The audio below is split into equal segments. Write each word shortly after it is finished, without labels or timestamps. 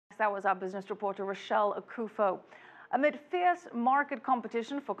that was our business reporter, Rochelle Akufo. Amid fierce market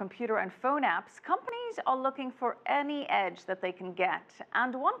competition for computer and phone apps, companies are looking for any edge that they can get.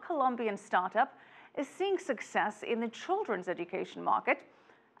 And one Colombian startup is seeing success in the children's education market.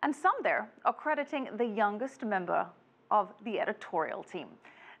 And some there are crediting the youngest member of the editorial team.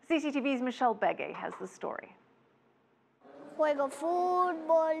 CCTV's Michelle Begue has the story. Juego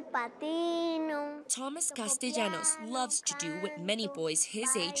fútbol, patino. Thomas Castellanos loves to do what many boys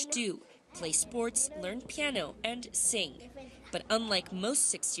his age do: play sports, learn piano, and sing. But unlike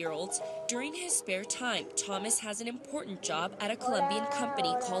most 6-year-olds, during his spare time, Thomas has an important job at a Colombian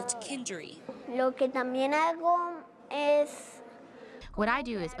company called Kindery. Lo que también hago es... What I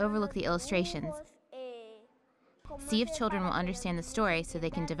do is overlook the illustrations, see if children will understand the story so they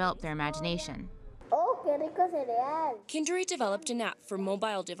can develop their imagination. Oh, qué rico cereal. Kindery developed an app for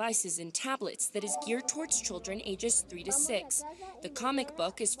mobile devices and tablets that is geared towards children ages 3 to 6. The comic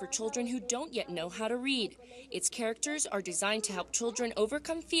book is for children who don't yet know how to read. Its characters are designed to help children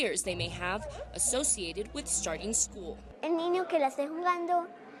overcome fears they may have associated with starting school. El niño que la esté jugando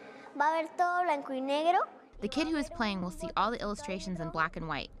va a ver todo blanco y negro. The kid who is playing will see all the illustrations in black and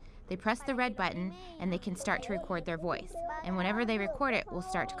white. They press the red button and they can start to record their voice. And whenever they record it, will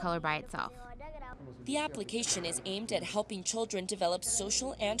start to color by itself. The application is aimed at helping children develop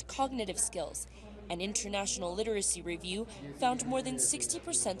social and cognitive skills. An international literacy review found more than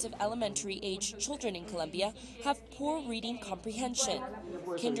 60% of elementary-age children in Colombia have poor reading comprehension.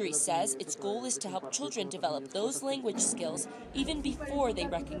 Kindery says its goal is to help children develop those language skills even before they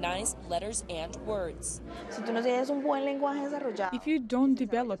recognize letters and words. If you don't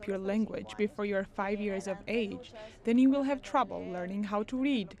develop your language before you're 5 years of age, then you will have trouble learning how to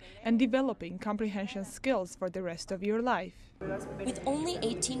read and developing comprehension skills for the rest of your life. With only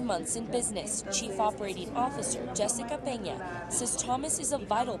 18 months in business, Chief Operating Officer Jessica Begue says Thomas is a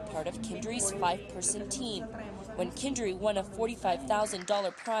vital part of Kindery's 5-person team. When Kindery won a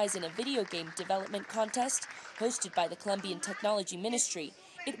 $45,000 prize in a video game development contest hosted by the Colombian Technology Ministry,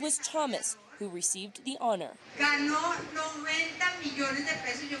 it was Thomas who received the honor.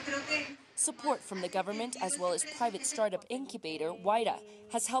 Support from the government as well as private startup incubator Wida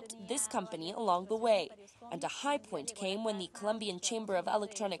has helped this company along the way. And a high point came when the Colombian Chamber of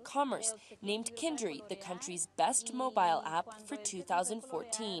Electronic Commerce named Kindery the country's best mobile app for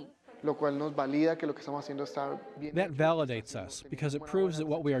 2014. That validates us because it proves that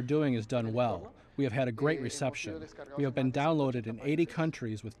what we are doing is done well. We have had a great reception. We have been downloaded in 80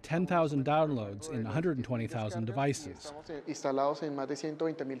 countries with 10,000 downloads in 120,000 devices.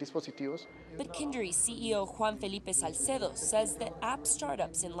 But Kindery CEO Juan Felipe Salcedo says that app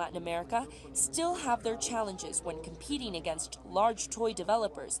startups in Latin America still have their challenges when competing against large toy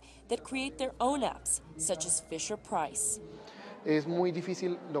developers that create their own apps, such as Fisher-Price. Es muy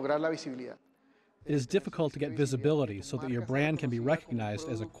difícil lograr la visibilidad. It is difficult to get visibility so that your brand can be recognized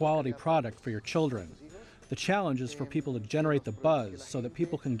as a quality product for your children. The challenge is for people to generate the buzz so that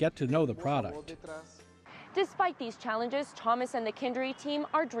people can get to know the product. Despite these challenges, Thomas and the Kindery team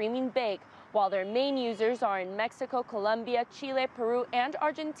are dreaming big. While their main users are in Mexico, Colombia, Chile, Peru, and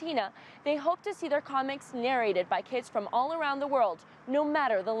Argentina, they hope to see their comics narrated by kids from all around the world, no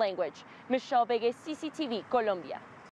matter the language. Michelle Begue, CCTV, Colombia.